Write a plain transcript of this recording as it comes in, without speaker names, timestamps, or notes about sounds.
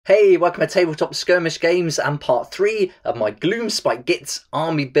Hey, welcome to Tabletop Skirmish Games and part 3 of my GLOOMSPITE GITZ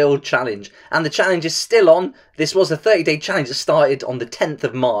Army Build Challenge. And the challenge is still on. This was a 30-day challenge that started on the 10th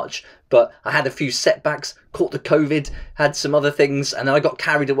of March, but I had a few setbacks, caught the COVID, had some other things, and then I got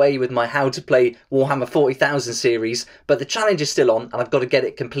carried away with my How to Play Warhammer 40,000 series. But the challenge is still on, and I've got to get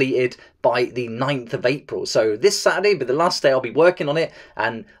it completed by the 9th of April. So this Saturday, but the last day I'll be working on it,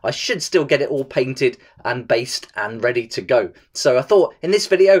 and I should still get it all painted and based and ready to go. So I thought in this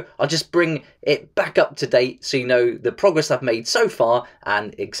video, I'll just bring it back up to date so you know the progress I've made so far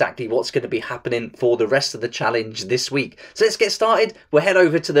and exactly what's going to be happening for the rest of the challenge this week. So let's get started. We'll head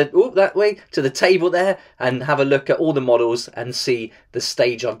over to the table there and have a look at all the models and see the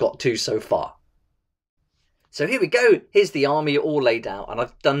stage I've got to so far. So here we go, here's the army all laid out, and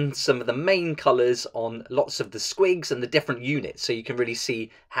I've done some of the main colours on lots of the squigs and the different units, so you can really see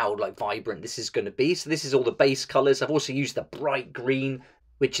how vibrant this is going to be. So this is all the base colours. I've also used the bright green,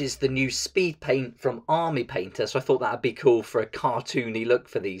 which is the new speed paint from Army Painter, so I thought that would be cool for a cartoony look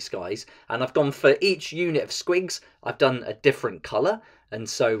for these guys. And I've gone for each unit of squigs, I've done a different colour. And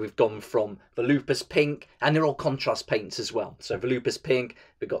so we've gone from Volupus Pink, and they're all contrast paints as well. So Volupus Pink,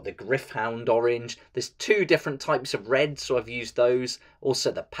 we've got the Gryph-hound Orange. There's two different types of red, so I've used those. Also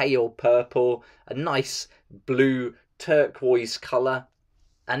the Pale Purple, a nice blue turquoise colour.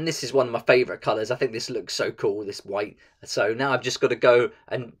 And this is one of my favourite colours. I think this looks so cool, this white. So now I've just got to go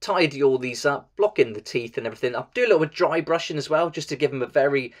and tidy all these up, block in the teeth and everything. I'll do a little bit of dry brushing as well, just to give them a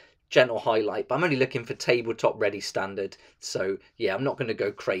very gentle highlight, but I'm only looking for tabletop ready standard, so yeah, I'm not going to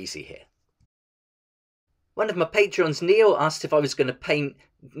go crazy here. One of my Patreons, Neil, asked if I was going to paint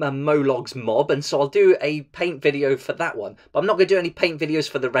Molog's mob, and so I'll do a paint video for that one, but I'm not going to do any paint videos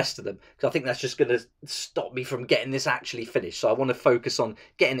for the rest of them, because I think that's just going to stop me from getting this actually finished. So I want to focus on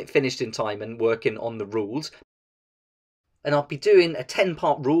getting it finished in time and working on the rules. And I'll be doing a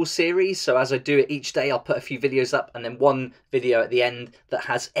 10-part rules series, so as I do it each day, I'll put a few videos up, and then one video at the end that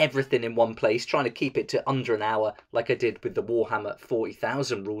has everything in one place, trying to keep it to under an hour, like I did with the Warhammer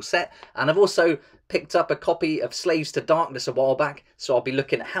 40,000 rule set. And I've also picked up a copy of Slaves to Darkness a while back, so I'll be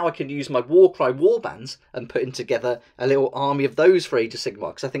looking at how I can use my Warcry warbands and putting together a little army of those for Age of Sigmar,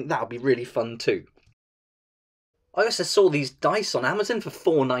 because I think that'll be really fun too. I also saw these dice on Amazon for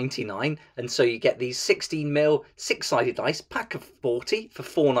 $4.99, and so you get these 16mm 6-sided dice, pack of 40 for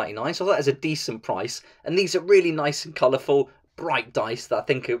 $4.99, so I thought that was a decent price. And these are really nice and colourful, bright dice that I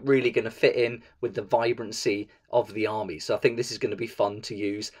think are really going to fit in with the vibrancy of the army. So I think this is going to be fun to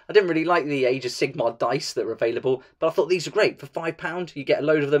use. I didn't really like the Age of Sigmar dice that were available, but I thought these are great. For £5, you get a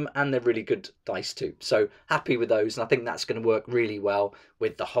load of them, and they're really good dice too. So happy with those, and I think that's going to work really well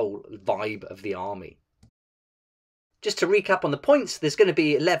with the whole vibe of the army. Just to recap on the points, there's going to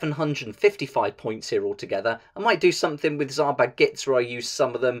be 1,155 points here altogether. I might do something with Zabad Gitz where I use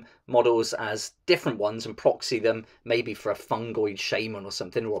some of them models as different ones and proxy them, maybe for a Fungoid Shaman or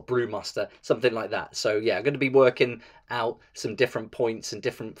something, or a Brewmaster, something like that. So yeah, I'm going to be working out some different points and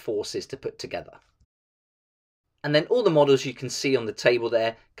different forces to put together. And then all the models you can see on the table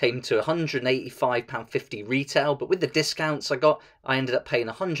there came to £185.50 retail, but with the discounts I got, I ended up paying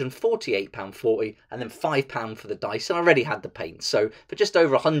 £148.40 and then £5 for the dice, and I already had the paint. So for just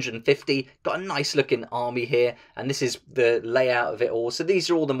over £150, got a nice looking army here, and this is the layout of it all. So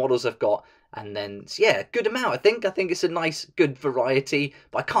these are all the models I've got. And then, yeah, good amount, I think. I think it's a nice, good variety,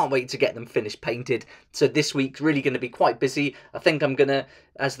 but I can't wait to get them finished painted. So this week's really going to be quite busy. I think I'm going to,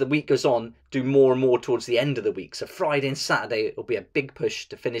 as the week goes on, do more and more towards the end of the week. So Friday and Saturday, it'll be a big push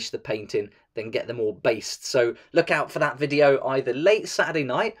to finish the painting, then get them all based. So look out for that video either late Saturday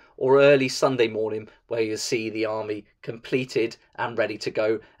night or early Sunday morning, where you'll see the army completed and ready to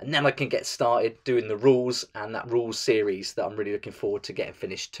go. And then I can get started doing the rules and that rules series that I'm really looking forward to getting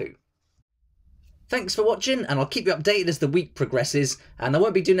finished too. Thanks for watching, and I'll keep you updated as the week progresses, and I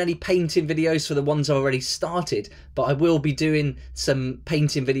won't be doing any painting videos for the ones I've already started, but I will be doing some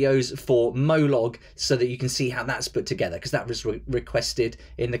painting videos for Molog so that you can see how that's put together, because that was requested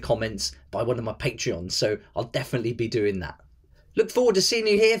in the comments by one of my Patreons, so I'll definitely be doing that. Look forward to seeing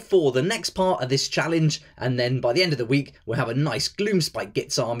you here for the next part of this challenge, and then by the end of the week we'll have a nice GLOOMSPITE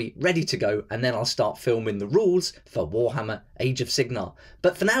GITZ army ready to go, and then I'll start filming the rules for Warhammer Age of Sigmar.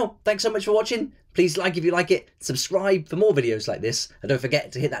 But for now, thanks so much for watching. Please like if you like it, subscribe for more videos like this, and don't forget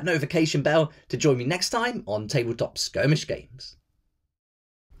to hit that notification bell to join me next time on Tabletop Skirmish Games.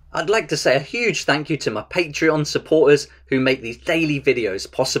 I'd like to say a huge thank you to my Patreon supporters who make these daily videos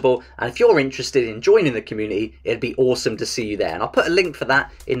possible, and if you're interested in joining the community, it'd be awesome to see you there, and I'll put a link for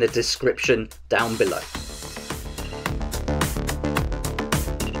that in the description down below.